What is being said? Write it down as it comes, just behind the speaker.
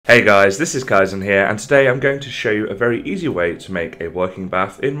Hey guys, this is Kysen here, and today I'm going to show you a very easy way to make a working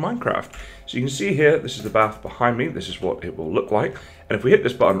bath in Minecraft. So you can see here, this is the bath behind me, this is what it will look like, and if we hit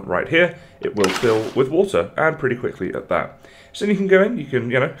this button right here, it will fill with water, and pretty quickly at that. So then you can go in, you can,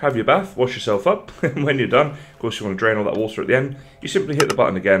 have your bath, wash yourself up, and when you're done, of course you want to drain all that water at the end, you simply hit the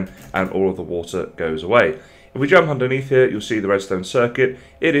button again, and all of the water goes away. If we jump underneath here, you'll see the redstone circuit.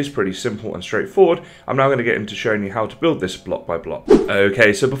 It is pretty simple and straightforward. I'm now going to get into showing you how to build this block by block.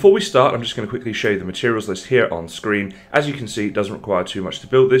 Okay, so before we start, I'm just going to quickly show you the materials list here on screen. As you can see, it doesn't require too much to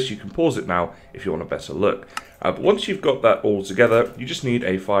build this. You can pause it now if you want a better look. But once you've got that all together, you just need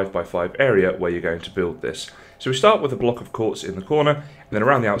a 5x5 area where you're going to build this. So we start with a block of quartz in the corner, and then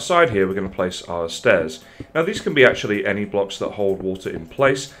around the outside here we're going to place our stairs. Now these can be actually any blocks that hold water in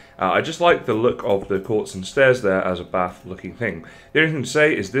place. I just like the look of the quartz and stairs there as a bath looking thing. The only thing to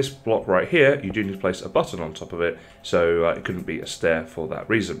say is this block right here, you do need to place a button on top of it, so it couldn't be a stair for that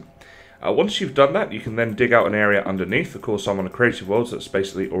reason. Once you've done that, you can then dig out an area underneath. Of course, I'm on a creative world, so that's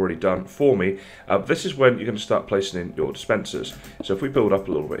basically already done for me. This is when you're going to start placing in your dispensers. So if we build up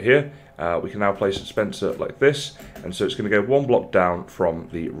a little bit here, we can now place a dispenser like this, and so it's going to go one block down from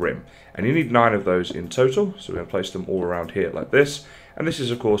the rim. And you need 9 of those in total, so we're going to place them all around here like this. And this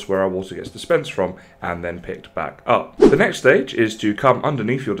is, of course, where our water gets dispensed from and then picked back up. The next stage is to come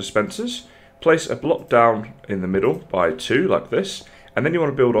underneath your dispensers, place a block down in the middle by 2 like this, and then you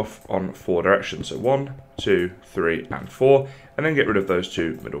want to build off on 4 directions. So 1, 2, 3, and 4, and then get rid of those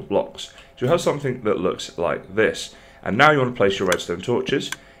 2 middle blocks. So you have something that looks like this. And now you want to place your redstone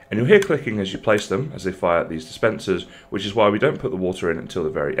torches, and you'll hear clicking as you place them, as they fire these dispensers, which is why we don't put the water in until the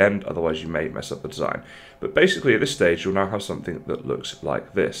very end, otherwise you may mess up the design. But basically at this stage you'll now have something that looks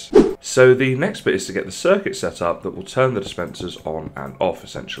like this. So the next bit is to get the circuit set up that will turn the dispensers on and off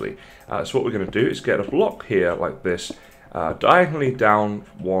essentially. So what we're going to do is get a block here like this, diagonally down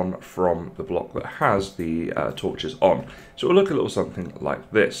one from the block that has the torches on. So it will look a little something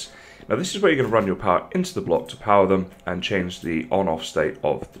like this. Now this is where you're going to run your power into the block to power them and change the on-off state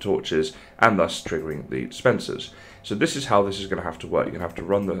of the torches and thus triggering the dispensers. So this is how this is going to have to work. You're going to have to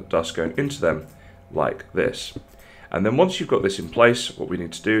run the dust going into them like this. And then once you've got this in place, what we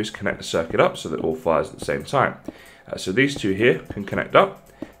need to do is connect the circuit up so that it all fires at the same time. So these 2 here can connect up.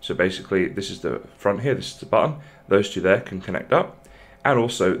 So basically this is the front here, this is the button. Those 2 there can connect up. And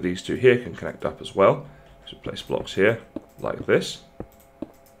also these 2 here can connect up as well. So place blocks here like this.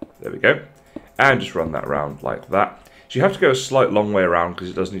 There we go. And just run that around like that. So you have to go a slight long way around because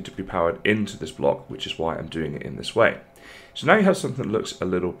it does need to be powered into this block, which is why I'm doing it in this way. So now you have something that looks a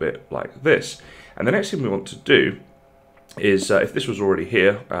little bit like this. And the next thing we want to do is, if this was already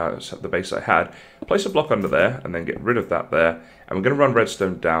here, the base I had, place a block under there and then get rid of that there. And we're going to run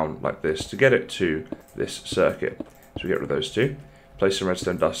redstone down like this to get it to this circuit. So we get rid of those 2. Place some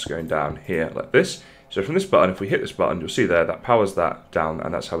redstone dust going down here like this. So from this button, if we hit this button, you'll see there that powers that down,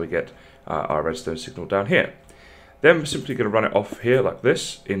 and that's how we get our redstone signal down here. Then we're simply going to run it off here like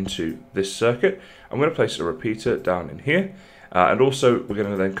this into this circuit. I'm going to place a repeater down in here, and also we're going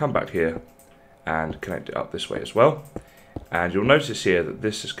to then come back here and connect it up this way as well. And you'll notice here that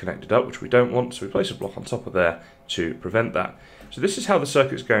this is connected up, which we don't want, so we place a block on top of there to prevent that. So this is how the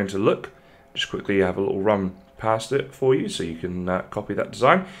circuit's going to look. Just quickly have a little run past it for you so you can copy that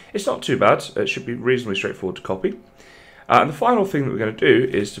design. It's not too bad, it should be reasonably straightforward to copy. And the final thing that we're going to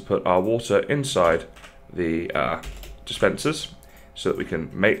do is to put our water inside the dispensers so that we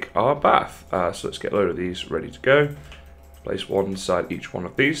can make our bath. So let's get a load of these ready to go. Place one inside each one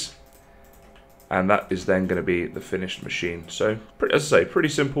of these. And that is then going to be the finished machine. So, as I say, pretty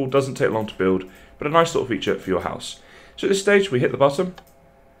simple, doesn't take long to build, but a nice little feature for your house. So at this stage, we hit the button,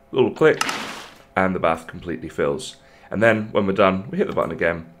 a little click, and the bath completely fills. And then, when we're done, we hit the button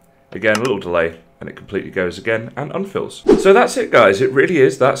again, a little delay, and it completely goes again and unfills. So that's it guys, it really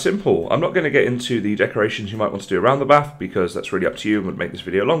is that simple. I'm not going to get into the decorations you might want to do around the bath because that's really up to you and would make this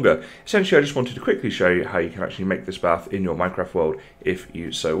video longer. Essentially I just wanted to quickly show you how you can actually make this bath in your Minecraft world if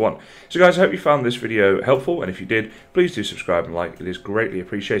you so want. So guys, I hope you found this video helpful, and if you did, please do subscribe and like, it is greatly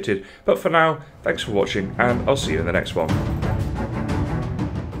appreciated. But for now, thanks for watching and I'll see you in the next one.